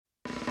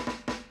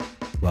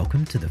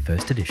Welcome to the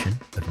first edition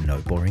of No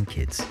Boring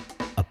Kids,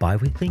 a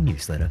bi-weekly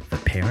newsletter for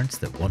parents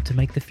that want to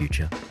make the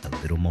future a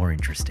little more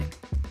interesting.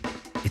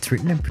 It's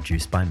written and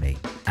produced by me,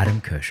 Adam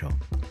Kershaw.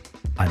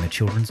 I'm a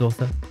children's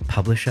author,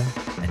 publisher,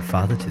 and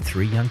father to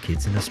 3 young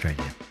kids in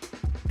Australia.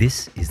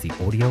 This is the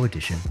audio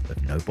edition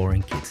of No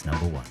Boring Kids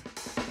number 1.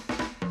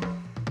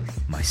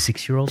 My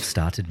 6-year-old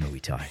started Muay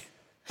Thai.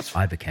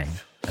 I became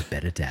a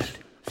better dad.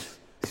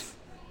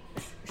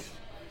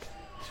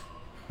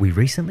 We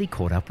recently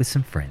caught up with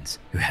some friends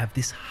who have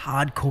this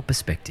hardcore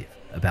perspective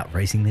about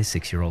raising their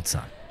 6-year-old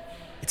son.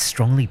 It's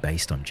strongly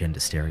based on gender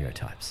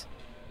stereotypes.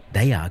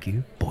 They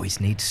argue boys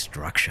need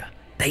structure.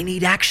 They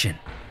need action.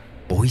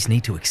 Boys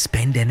need to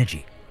expend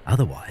energy.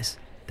 Otherwise,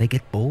 they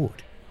get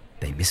bored.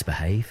 They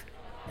misbehave.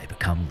 They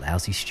become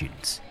lousy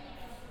students.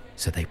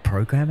 So they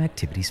program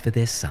activities for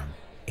their son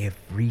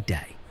every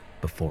day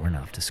before and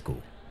after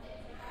school.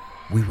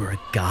 We were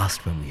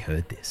aghast when we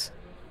heard this.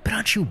 But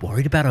aren't you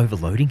worried about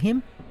overloading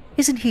him?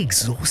 Isn't he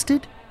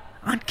exhausted?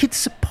 Aren't kids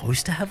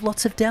supposed to have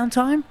lots of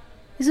downtime?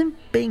 Isn't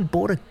being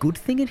bored a good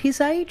thing at his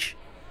age?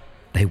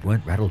 They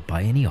weren't rattled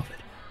by any of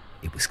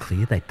it. It was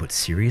clear they'd put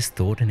serious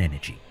thought and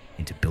energy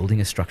into building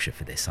a structure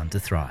for their son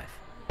to thrive.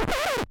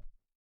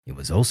 It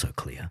was also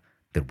clear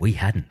that we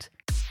hadn't.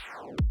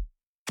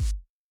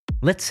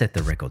 Let's set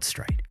the record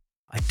straight.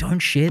 I don't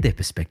share their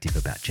perspective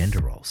about gender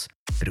roles,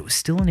 but it was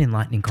still an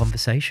enlightening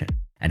conversation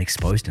and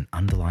exposed an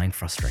underlying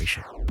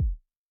frustration.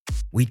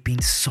 We'd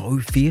been so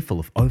fearful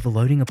of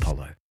overloading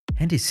Apollo,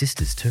 and his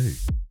sisters too.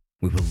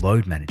 We were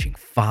load managing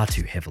far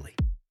too heavily,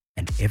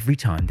 and every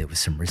time there was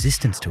some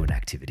resistance to an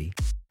activity,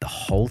 the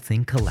whole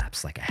thing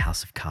collapsed like a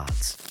house of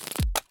cards.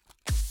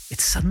 It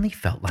suddenly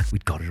felt like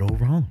we'd got it all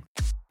wrong.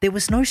 There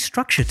was no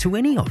structure to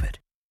any of it.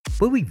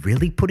 Were we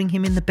really putting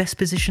him in the best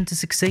position to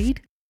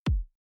succeed?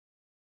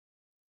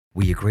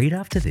 We agreed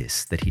after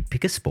this that he'd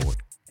pick a sport,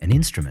 an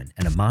instrument,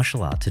 and a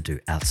martial art to do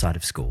outside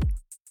of school.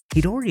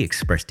 He'd already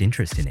expressed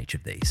interest in each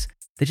of these.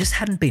 There just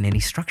hadn't been any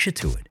structure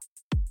to it.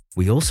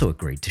 We also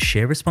agreed to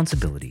share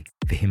responsibility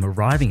for him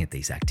arriving at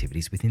these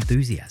activities with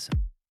enthusiasm.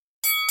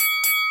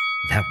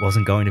 That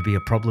wasn't going to be a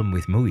problem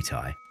with Muay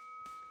Thai.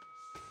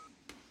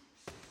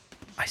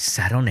 I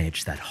sat on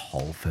edge that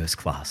whole first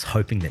class,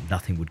 hoping that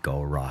nothing would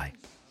go awry.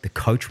 The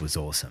coach was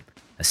awesome,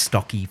 a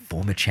stocky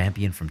former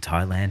champion from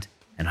Thailand,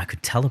 and I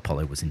could tell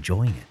Apollo was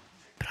enjoying it,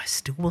 but I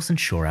still wasn't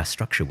sure our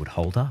structure would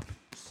hold up.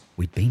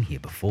 We'd been here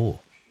before.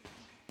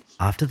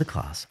 After the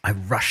class, I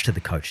rushed to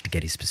the coach to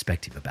get his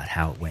perspective about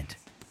how it went.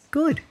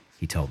 Good,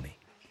 he told me,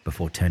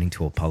 before turning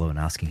to Apollo and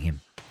asking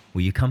him,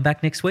 will you come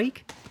back next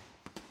week?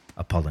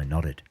 Apollo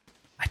nodded.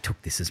 I took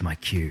this as my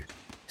cue.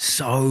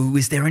 So,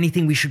 is there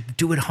anything we should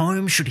do at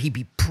home? Should he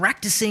be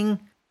practicing?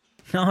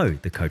 No,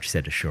 the coach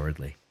said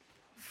assuredly.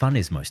 Fun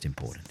is most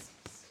important.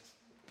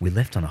 We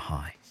left on a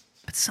high,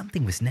 but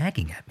something was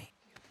nagging at me.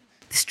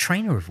 This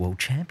trainer of world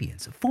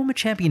champions, a former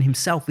champion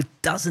himself with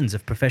dozens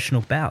of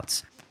professional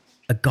bouts,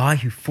 a guy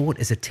who fought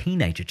as a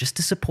teenager just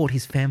to support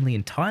his family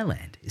in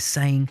Thailand, is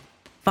saying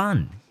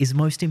fun is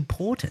most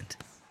important.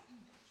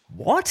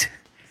 What?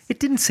 It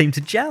didn't seem to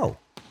gel.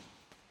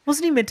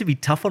 Wasn't he meant to be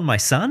tough on my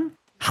son?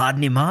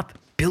 Harden him up?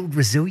 Build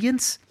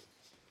resilience?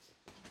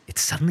 It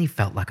suddenly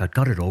felt like I'd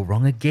got it all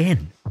wrong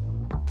again.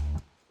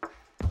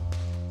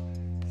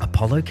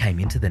 Apollo came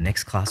into the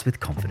next class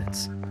with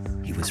confidence.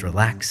 He was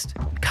relaxed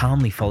and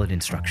calmly followed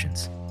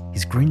instructions.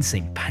 His grin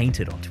seemed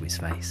painted onto his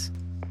face.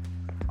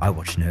 I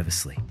watched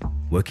nervously,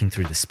 working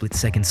through the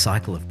split-second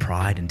cycle of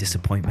pride and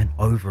disappointment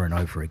over and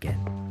over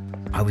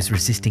again. I was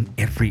resisting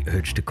every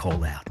urge to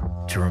call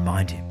out, to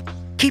remind him,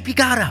 keep your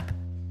guard up,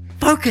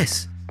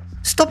 focus,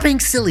 stop being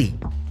silly.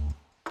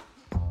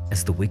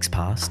 As the weeks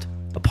passed,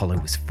 Apollo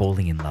was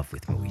falling in love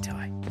with Muay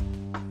Thai.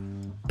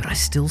 But I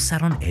still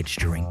sat on edge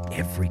during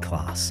every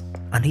class,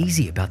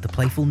 uneasy about the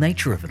playful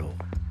nature of it all.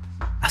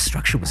 Our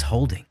structure was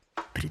holding,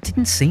 but it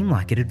didn't seem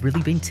like it had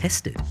really been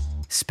tested,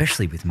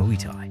 especially with Muay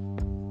Thai.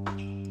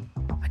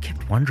 I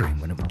kept wondering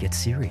when it would get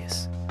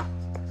serious.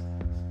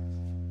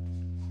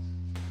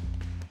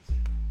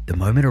 The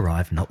moment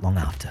arrived not long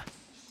after.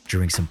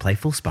 During some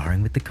playful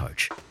sparring with the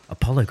coach,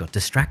 Apollo got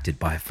distracted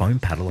by a foam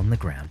paddle on the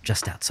ground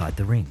just outside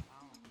the ring.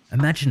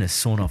 Imagine a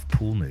sawn-off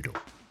pool noodle.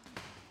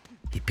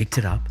 He picked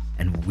it up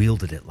and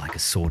wielded it like a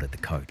sword at the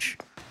coach.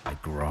 I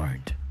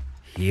groaned.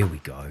 Here we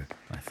go,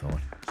 I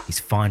thought.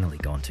 He's finally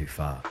gone too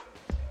far.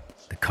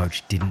 The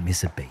coach didn't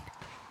miss a beat.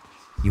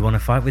 You want to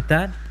fight with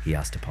that? He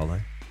asked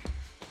Apollo.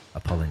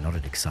 Apollo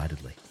nodded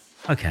excitedly.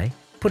 Okay,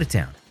 put it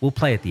down. We'll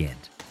play at the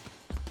end.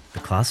 The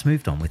class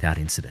moved on without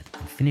incident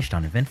and finished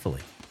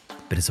uneventfully.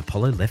 But as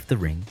Apollo left the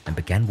ring and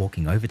began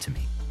walking over to me,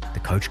 the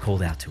coach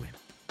called out to him.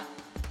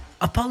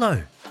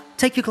 Apollo,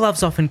 take your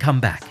gloves off and come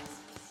back.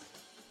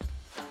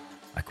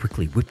 I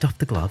quickly whipped off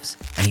the gloves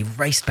and he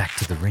raced back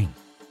to the ring.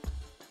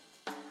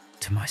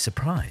 To my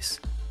surprise,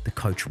 the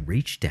coach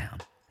reached down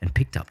and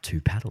picked up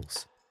 2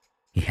 paddles.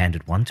 He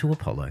handed one to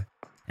Apollo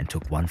and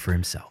took one for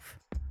himself,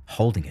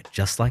 holding it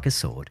just like a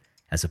sword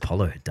as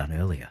Apollo had done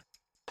earlier.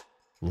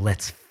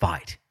 Let's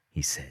fight,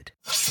 he said.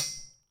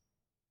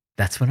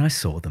 That's when I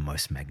saw the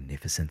most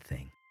magnificent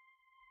thing.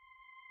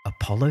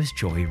 Apollo's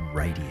joy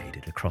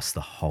radiated across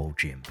the whole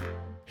gym.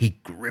 He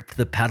gripped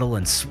the paddle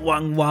and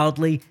swung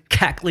wildly,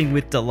 cackling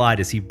with delight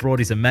as he brought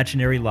his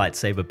imaginary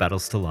lightsaber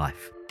battles to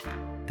life.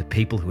 The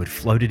people who had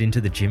floated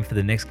into the gym for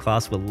the next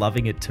class were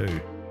loving it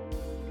too.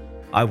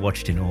 I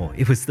watched in awe.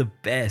 It was the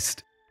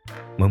best.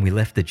 When we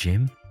left the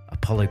gym,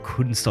 Apollo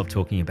couldn't stop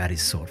talking about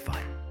his sword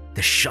fight.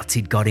 The shots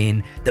he'd got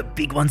in, the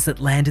big ones that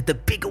landed, the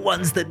bigger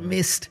ones that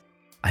missed.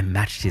 I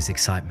matched his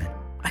excitement.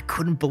 I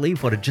couldn't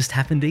believe what had just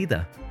happened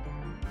either.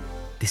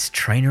 This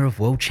trainer of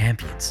world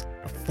champions,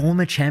 a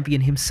former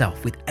champion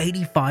himself with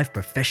 85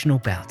 professional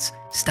bouts,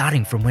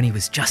 starting from when he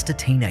was just a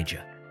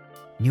teenager,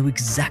 knew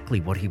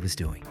exactly what he was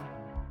doing.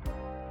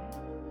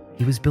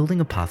 He was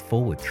building a path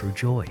forward through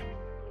joy.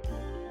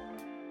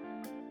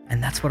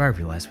 And that's what I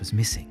realized was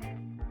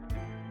missing.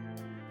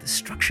 The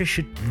structure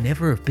should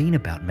never have been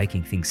about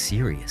making things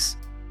serious.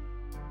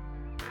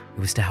 It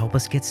was to help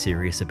us get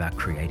serious about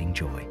creating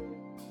joy.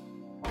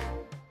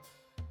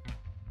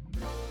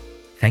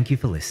 Thank you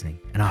for listening,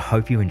 and I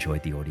hope you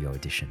enjoyed the audio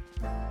edition.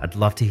 I'd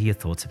love to hear your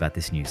thoughts about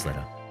this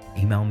newsletter.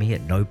 Email me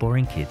at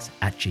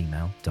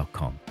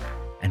noboringkids@gmail.com.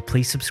 And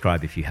please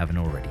subscribe if you haven't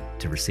already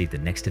to receive the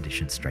next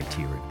edition straight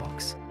to your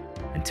inbox.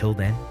 Until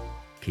then,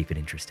 keep it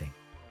interesting.